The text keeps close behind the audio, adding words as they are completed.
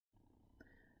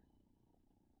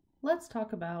Let's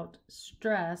talk about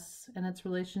stress and its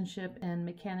relationship in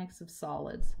mechanics of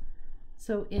solids.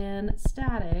 So in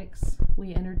statics,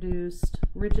 we introduced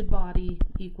rigid body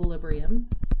equilibrium.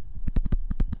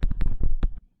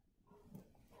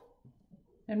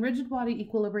 And rigid body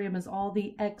equilibrium is all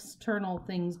the external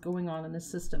things going on in the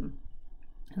system.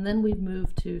 And then we've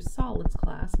moved to solids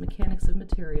class, mechanics of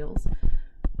materials,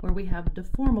 where we have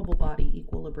deformable body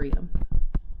equilibrium.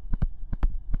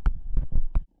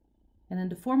 And in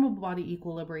deformable body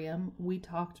equilibrium, we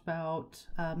talked about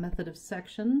method of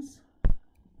sections.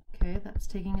 Okay, that's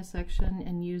taking a section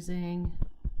and using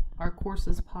our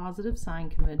course's positive sign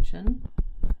convention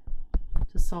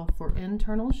to solve for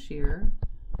internal shear,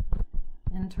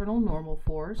 internal normal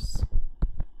force,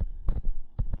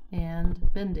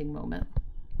 and bending moment.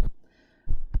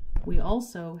 We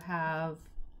also have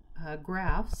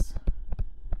graphs,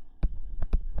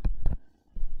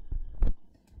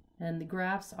 and the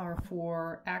graphs are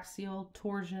for axial,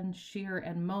 torsion, shear,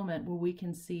 and moment, where we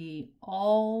can see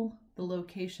all the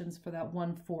locations for that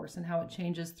one force and how it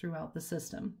changes throughout the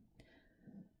system.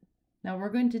 Now we're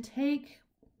going to take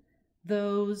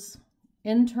those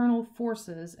internal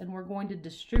forces and we're going to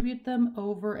distribute them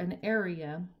over an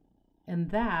area,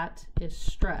 and that is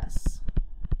stress.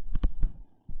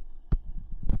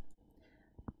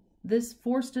 This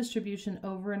force distribution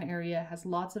over an area has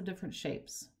lots of different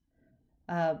shapes,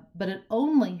 but it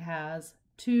only has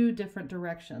two different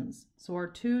directions. So our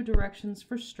two directions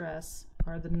for stress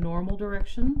are the normal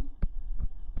direction,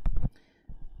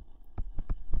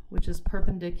 which is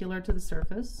perpendicular to the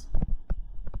surface,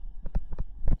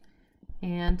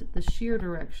 and the shear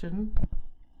direction,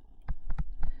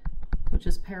 which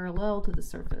is parallel to the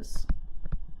surface.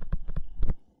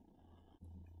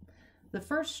 The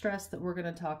first stress that we're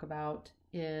going to talk about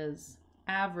is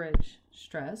average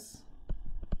stress.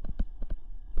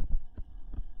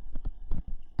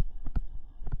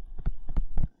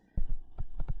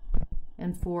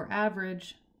 And for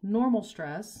average normal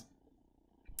stress,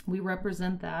 we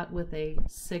represent that with a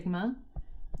sigma.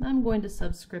 I'm going to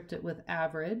subscript it with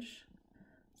average.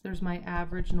 So there's my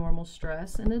average normal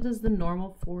stress, and it is the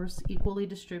normal force equally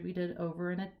distributed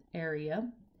over an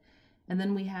area. And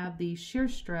then we have the shear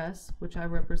stress, which I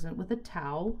represent with a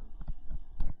tau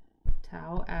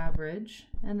average,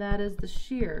 and that is the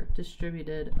shear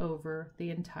distributed over the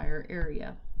entire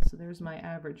area. So there's my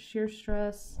average shear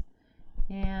stress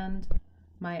and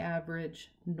my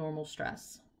average normal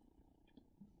stress.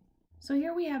 So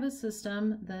here we have a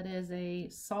system that is a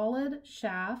solid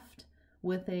shaft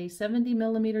with a 70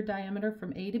 millimeter diameter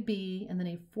from A to B, and then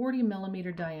a 40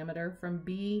 millimeter diameter from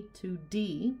B to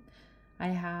D. I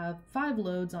have 5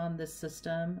 loads on this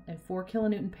system: a 4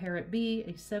 kilonewton pair at B,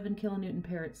 a 7 kilonewton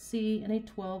pair at C, and a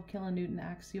 12 kilonewton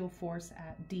axial force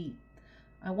at D.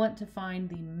 I want to find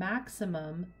the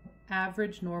maximum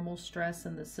average normal stress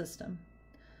in the system.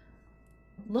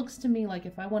 Looks to me like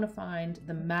if I want to find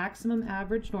the maximum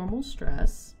average normal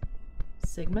stress,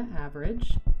 sigma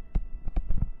average,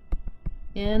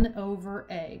 N over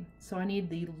A. So I need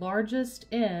the largest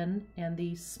N and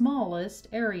the smallest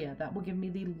area. That will give me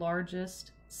the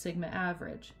largest sigma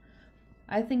average.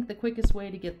 I think the quickest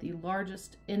way to get the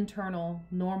largest internal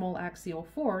normal axial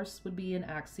force would be an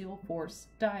axial force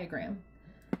diagram.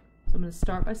 So I'm going to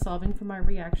start by solving for my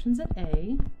reactions at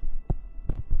A.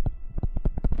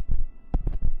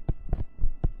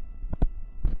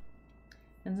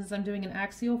 And since I'm doing an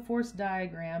axial force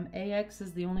diagram, AX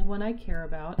is the only one I care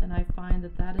about, and I find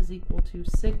that that is equal to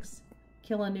 6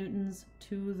 kilonewtons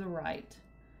to the right.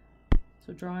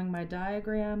 So drawing my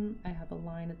diagram, I have a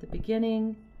line at the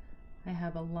beginning, I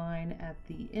have a line at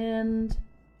the end,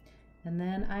 and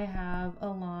then I have a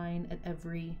line at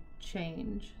every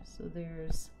change. So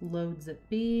there's loads at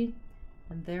B,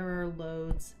 and there are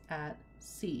loads at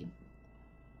C.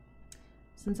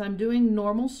 Since I'm doing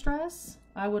normal stress,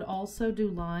 I would also do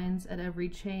lines at every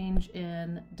change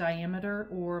in diameter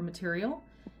or material,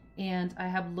 and I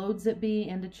have loads at B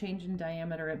and a change in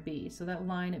diameter at B. So that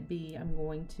line at B, I'm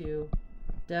going to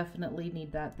definitely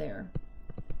need that there.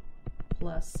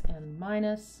 Plus and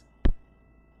minus.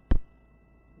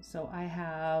 So I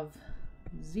have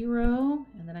 0,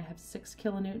 and then I have 6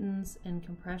 kilonewtons in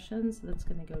compression, so that's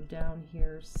going to go down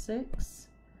here 6.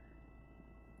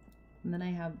 And then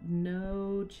I have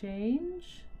no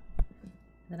change.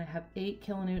 Then I have 8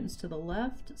 kilonewtons to the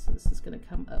left, so this is going to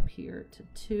come up here to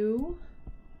 2.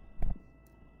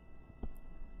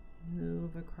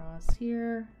 Move across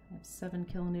here. I have 7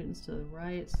 kilonewtons to the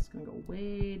right, so it's going to go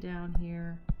way down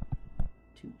here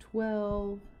to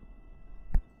 12.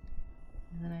 And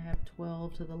then I have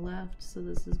 12 to the left, so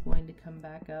this is going to come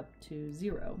back up to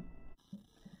 0.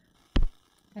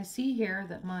 I see here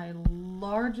that my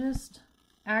largest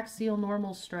axial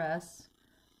normal stress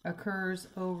occurs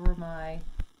over my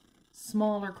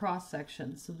smaller cross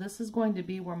section. So this is going to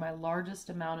be where my largest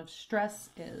amount of stress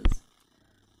is.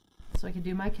 So I can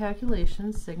do my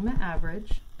calculation. Sigma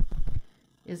average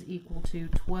is equal to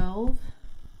 12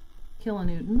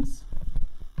 kilonewtons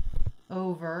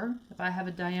over, if I have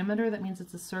a diameter, that means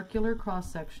it's a circular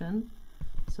cross section.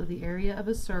 So the area of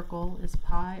a circle is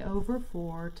pi over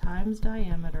 4 times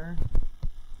diameter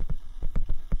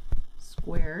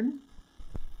squared.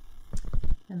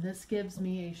 And this gives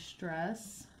me a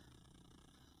stress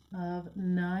of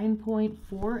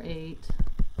 9.48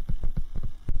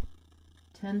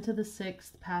 10 to the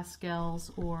 6th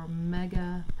pascals or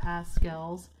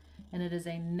megapascals, and it is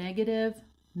a negative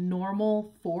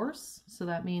normal force, so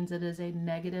that means it is a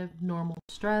negative normal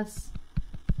stress.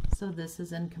 So this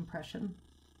is in compression.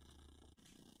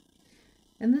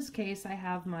 In this case, I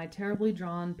have my terribly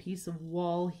drawn piece of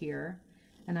wall here,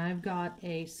 and I've got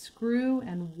a screw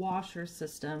and washer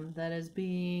system that is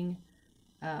being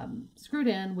screwed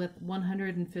in with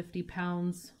 150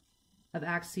 pounds of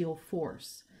axial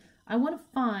force. I want to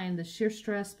find the shear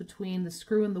stress between the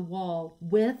screw and the wall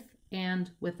with and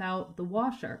without the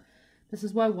washer. This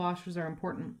is why washers are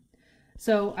important.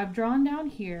 So I've drawn down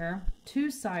here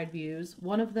two side views,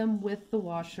 one of them with the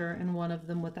washer and one of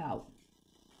them without.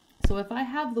 So if I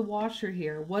have the washer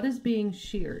here, what is being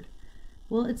sheared?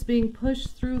 Well, it's being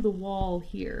pushed through the wall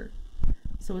here.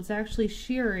 So it's actually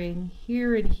shearing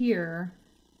here and here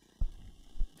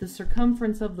the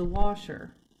circumference of the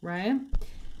washer, right?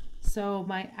 So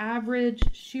my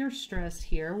average shear stress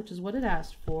here, which is what it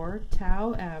asked for,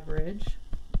 tau average,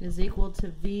 is equal to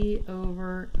V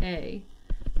over A,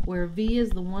 where V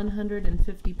is the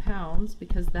 150 pounds,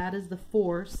 because that is the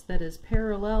force that is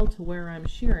parallel to where I'm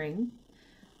shearing,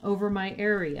 over my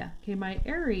area. Okay, my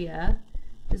area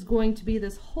is going to be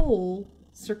this whole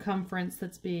circumference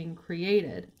that's being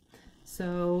created.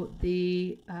 So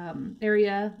the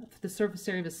area, the surface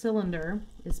area of a cylinder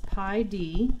is pi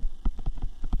d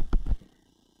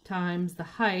times the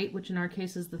height, which in our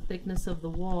case is the thickness of the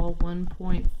wall,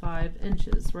 1.5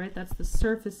 inches, right? That's the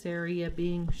surface area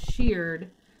being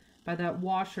sheared by that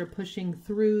washer pushing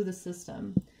through the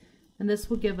system. And this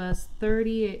will give us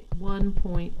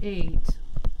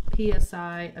 31.8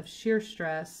 psi of shear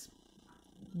stress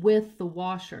with the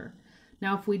washer.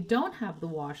 Now if we don't have the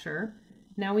washer,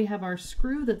 now we have our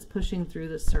screw that's pushing through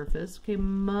the surface, okay,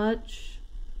 much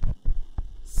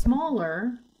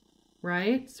smaller,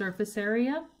 right, surface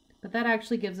area, but that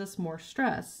actually gives us more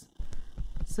stress.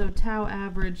 So tau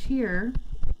average here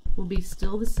will be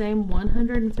still the same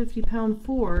 150 pound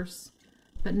force,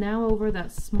 but now over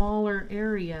that smaller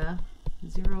area,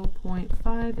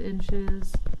 0.5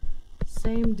 inches,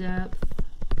 same depth,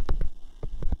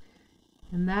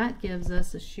 and that gives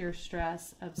us a shear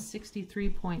stress of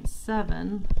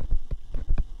 63.7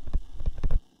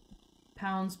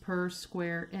 pounds per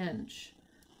square inch.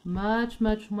 Much,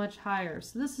 much, much higher.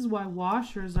 So this is why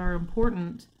washers are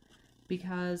important,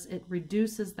 because it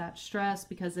reduces that stress,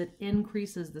 because it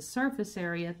increases the surface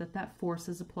area that force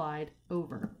is applied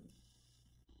over.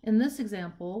 In this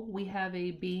example, we have a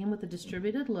beam with a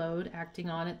distributed load acting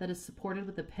on it that is supported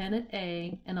with a pin at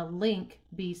A and a link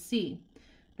BC.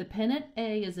 The pin at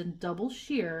A is in double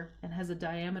shear and has a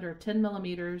diameter of 10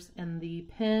 millimeters, and the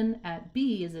pin at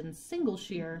B is in single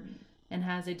shear and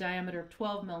has a diameter of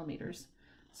 12 millimeters.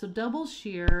 So double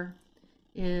shear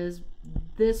is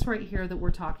this right here that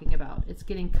we're talking about. It's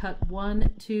getting cut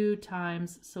 2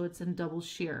 times, so it's in double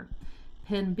shear.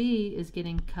 Pin B is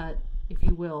getting cut, if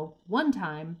you will, 1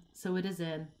 time, so it is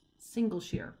in single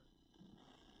shear.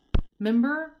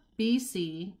 Member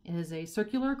BC is a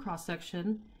circular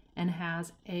cross-section and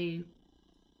has a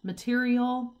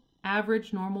material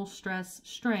average normal stress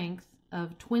strength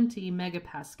of 20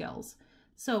 megapascals.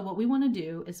 So what we want to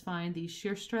do is find the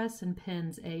shear stress in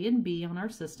pins A and B on our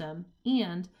system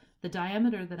and the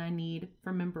diameter that I need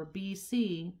for member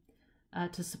BC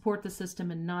to support the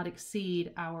system and not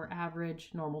exceed our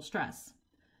average normal stress.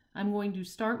 I'm going to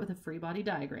start with a free body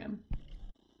diagram.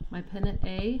 My pin at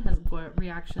A has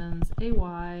reactions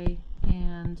AY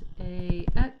and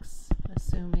AX,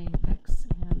 assuming X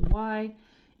and Y.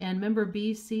 And member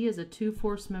BC is a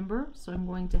 2-force member, so I'm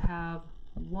going to have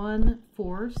 1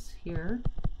 force here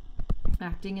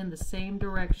acting in the same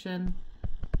direction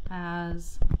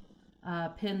as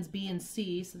pins B and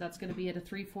C, so that's going to be at a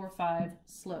 3, 4, 5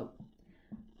 slope.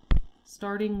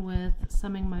 Starting with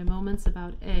summing my moments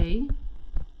about A,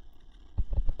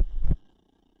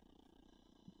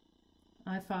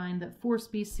 I find that force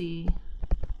BC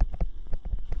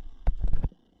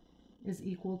is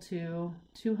equal to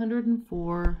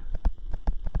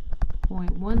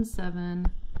 204.17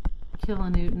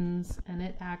 kilonewtons, and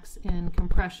it acts in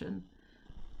compression.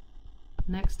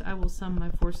 Next, I will sum my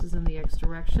forces in the x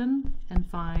direction and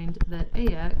find that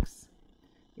AX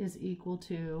is equal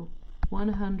to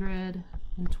 122.5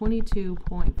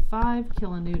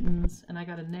 kilonewtons, and I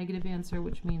got a negative answer,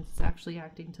 which means it's actually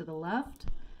acting to the left.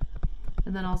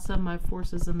 And then I'll sum my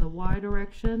forces in the y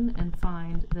direction and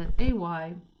find that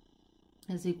AY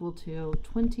is equal to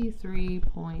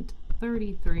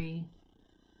 23.33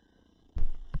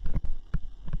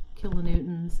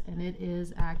 kilonewtons, and it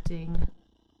is acting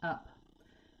up.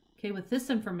 Okay, with this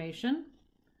information,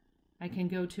 I can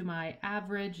go to my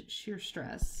average shear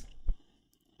stress.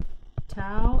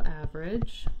 Tau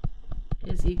average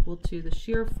is equal to the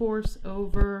shear force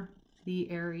over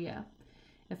the area.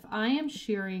 If I am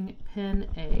shearing pin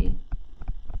A,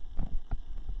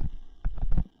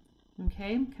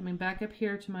 okay, coming back up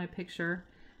here to my picture,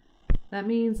 that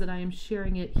means that I am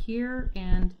shearing it here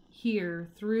and here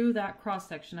through that cross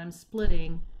section. I'm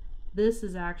splitting. This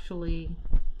is actually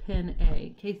pin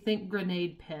A. Okay, think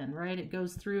grenade pin, right? It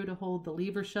goes through to hold the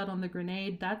lever shut on the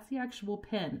grenade. That's the actual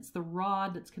pin. It's the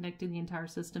rod that's connecting the entire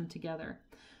system together.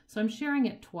 So I'm shearing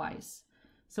it twice.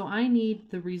 So I need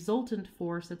the resultant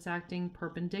force that's acting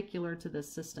perpendicular to this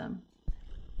system.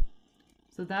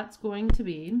 So that's going to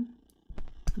be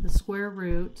the square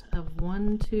root of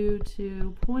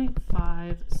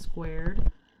 122.5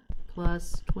 squared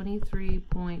plus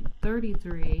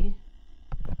 23.33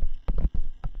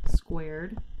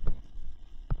 squared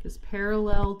is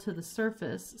parallel to the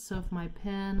surface. So if my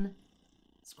pin's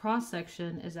cross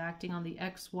section is acting on the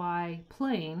XY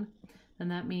plane, then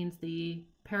that means the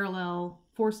parallel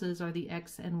forces are the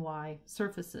X and Y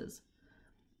surfaces.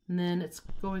 And then it's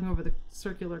going over the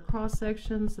circular cross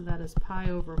section, so that is pi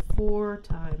over 4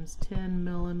 times 10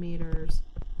 millimeters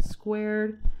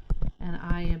squared, and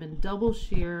I am in double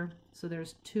shear, so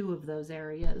there's 2 of those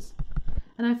areas.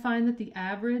 And I find that the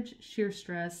average shear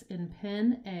stress in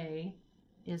pin A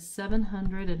is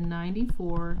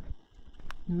 794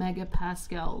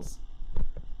 megapascals,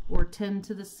 or 10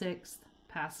 to the 6th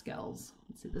pascals.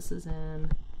 Let's see, this is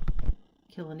in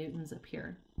kilonewtons up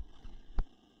here.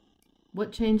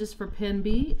 What changes for pin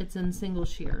B? It's in single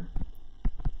shear.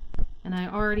 And I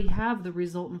already have the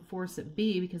resultant force at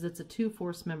B because it's a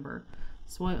 2-force member.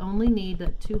 So I only need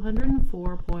that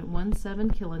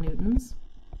 204.17 kilonewtons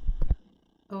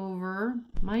over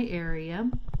my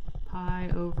area, pi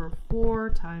over 4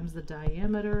 times the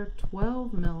diameter,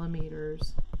 12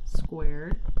 millimeters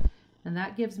squared. And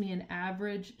that gives me an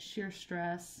average shear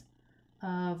stress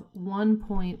of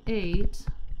 1.80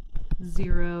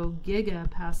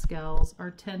 gigapascals,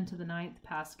 or 10 to the 9th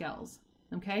pascals.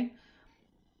 Okay?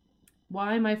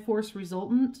 Why my force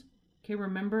resultant? Okay,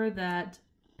 remember that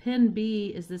pin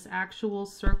B is this actual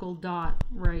circle dot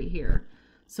right here.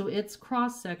 So its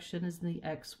cross section is the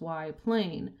XY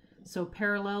plane. So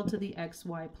parallel to the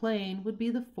XY plane would be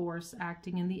the force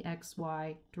acting in the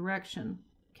XY direction.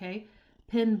 Okay?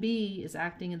 Pin B is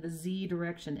acting in the Z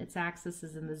direction. Its axis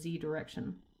is in the Z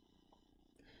direction.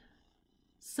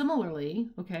 Similarly,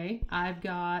 okay, I've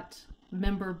got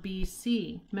member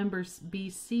BC. Member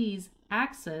BC's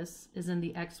axis is in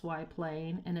the XY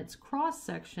plane, and its cross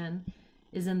section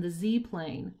is in the Z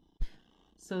plane.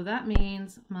 So that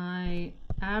means my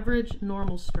average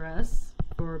normal stress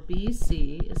for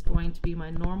BC is going to be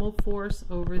my normal force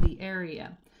over the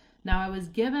area. Now I was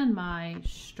given my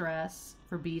stress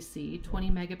for BC,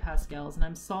 20 megapascals, and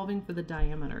I'm solving for the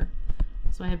diameter.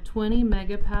 So I have 20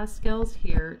 megapascals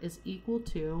here is equal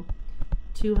to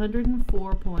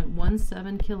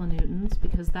 204.17 kilonewtons,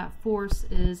 because that force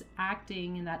is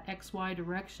acting in that XY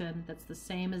direction that's the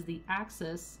same as the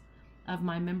axis of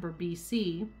my member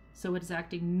BC. So it is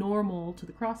acting normal to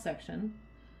the cross section.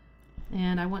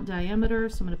 And I want diameter,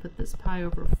 so I'm going to put this pi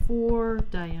over 4,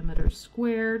 diameter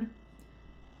squared.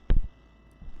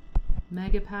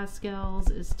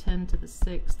 Megapascals is 10 to the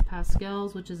 6th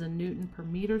pascals, which is a newton per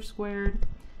meter squared.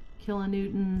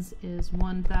 Kilonewtons is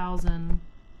 1,000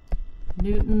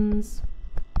 newtons.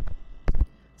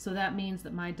 So that means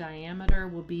that my diameter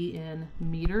will be in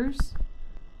meters.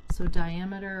 So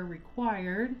diameter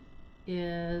required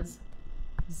is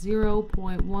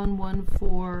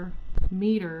 0.114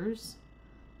 meters,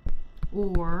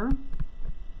 or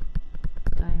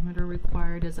diameter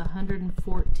required is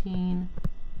 114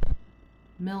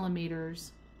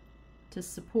 millimeters to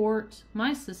support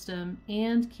my system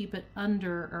and keep it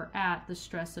under or at the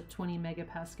stress of 20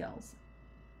 megapascals.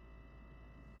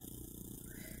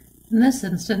 In this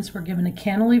instance, we're given a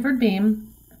cantilevered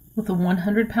beam with a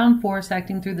 100-pound force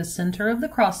acting through the center of the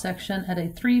cross-section at a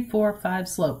 3, 4, 5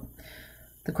 slope.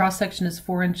 The cross-section is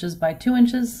 4 inches by 2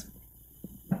 inches.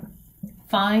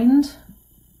 Find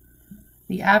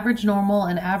the average normal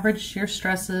and average shear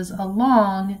stresses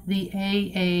along the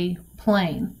AA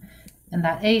plane. And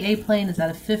that AA plane is at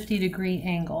a 50-degree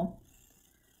angle.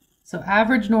 So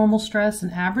average normal stress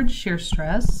and average shear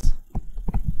stress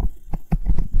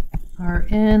are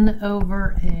N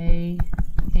over A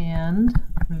and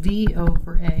V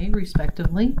over A,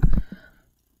 respectively.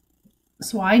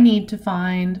 So I need to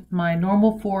find my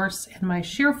normal force and my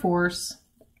shear force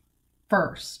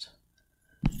first.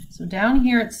 So down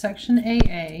here at section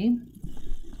AA,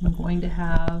 I'm going to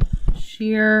have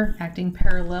shear acting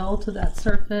parallel to that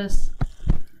surface,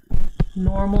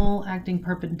 normal acting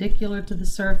perpendicular to the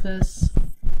surface,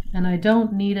 and I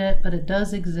don't need it, but it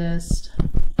does exist,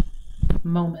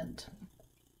 moment.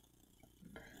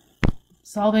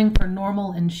 Solving for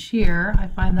normal and shear, I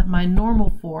find that my normal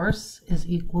force is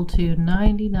equal to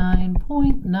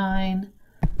 99.9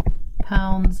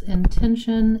 pounds in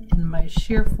tension, and my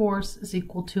shear force is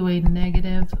equal to a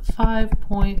negative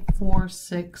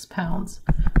 5.46 pounds.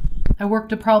 I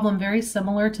worked a problem very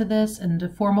similar to this in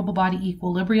Deformable Body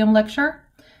Equilibrium lecture,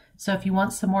 so if you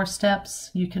want some more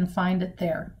steps, you can find it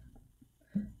there.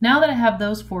 Now that I have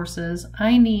those forces,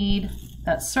 I need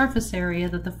that surface area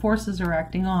that the forces are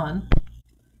acting on.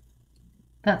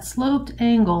 That sloped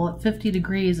angle at 50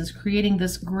 degrees is creating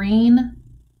this green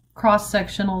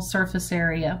cross-sectional surface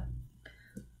area.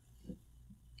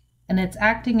 And it's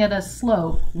acting at a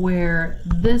slope where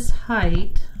this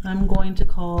height I'm going to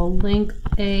call length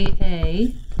AA,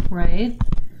 right?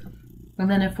 And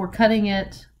then if we're cutting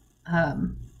it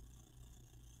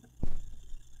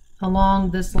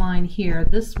along this line here,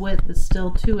 this width is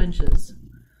still 2 inches.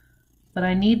 But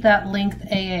I need that length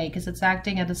AA because it's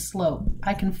acting at a slope.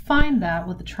 I can find that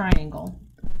with a triangle.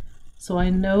 So I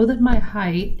know that my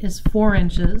height is 4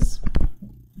 inches.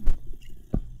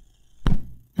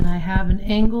 And I have an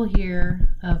angle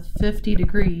here of 50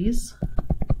 degrees.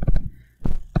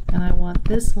 And I want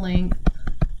this length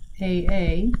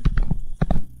AA.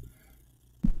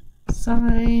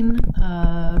 Sine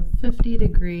of 50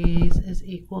 degrees is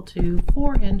equal to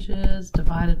 4 inches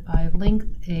divided by length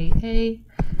AA.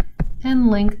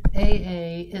 And length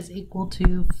AA is equal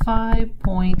to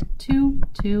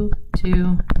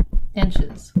 5.222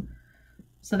 inches.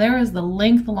 So there is the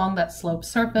length along that sloped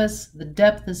surface. The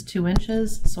depth is 2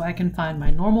 inches, so I can find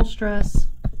my normal stress,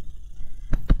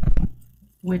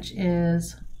 which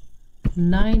is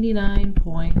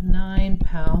 99.9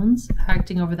 pounds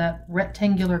acting over that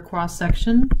rectangular cross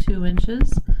section, 2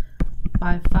 inches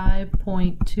by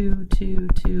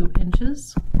 5.222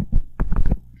 inches.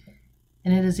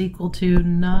 And it is equal to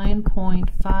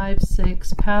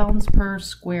 9.56 pounds per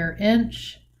square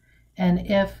inch. And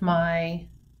if my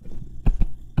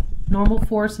normal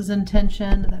force is in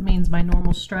tension, that means my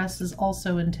normal stress is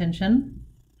also in tension.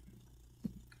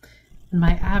 And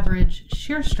my average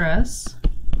shear stress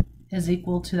is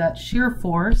equal to that shear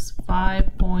force,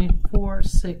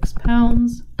 5.46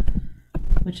 pounds,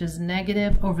 which is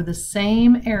negative over the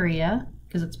same area,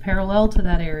 because it's parallel to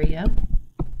that area,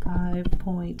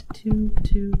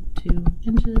 5.222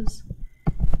 inches,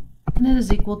 and it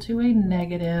is equal to a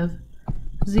negative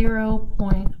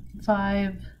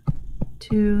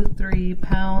 0.523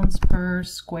 pounds per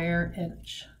square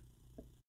inch.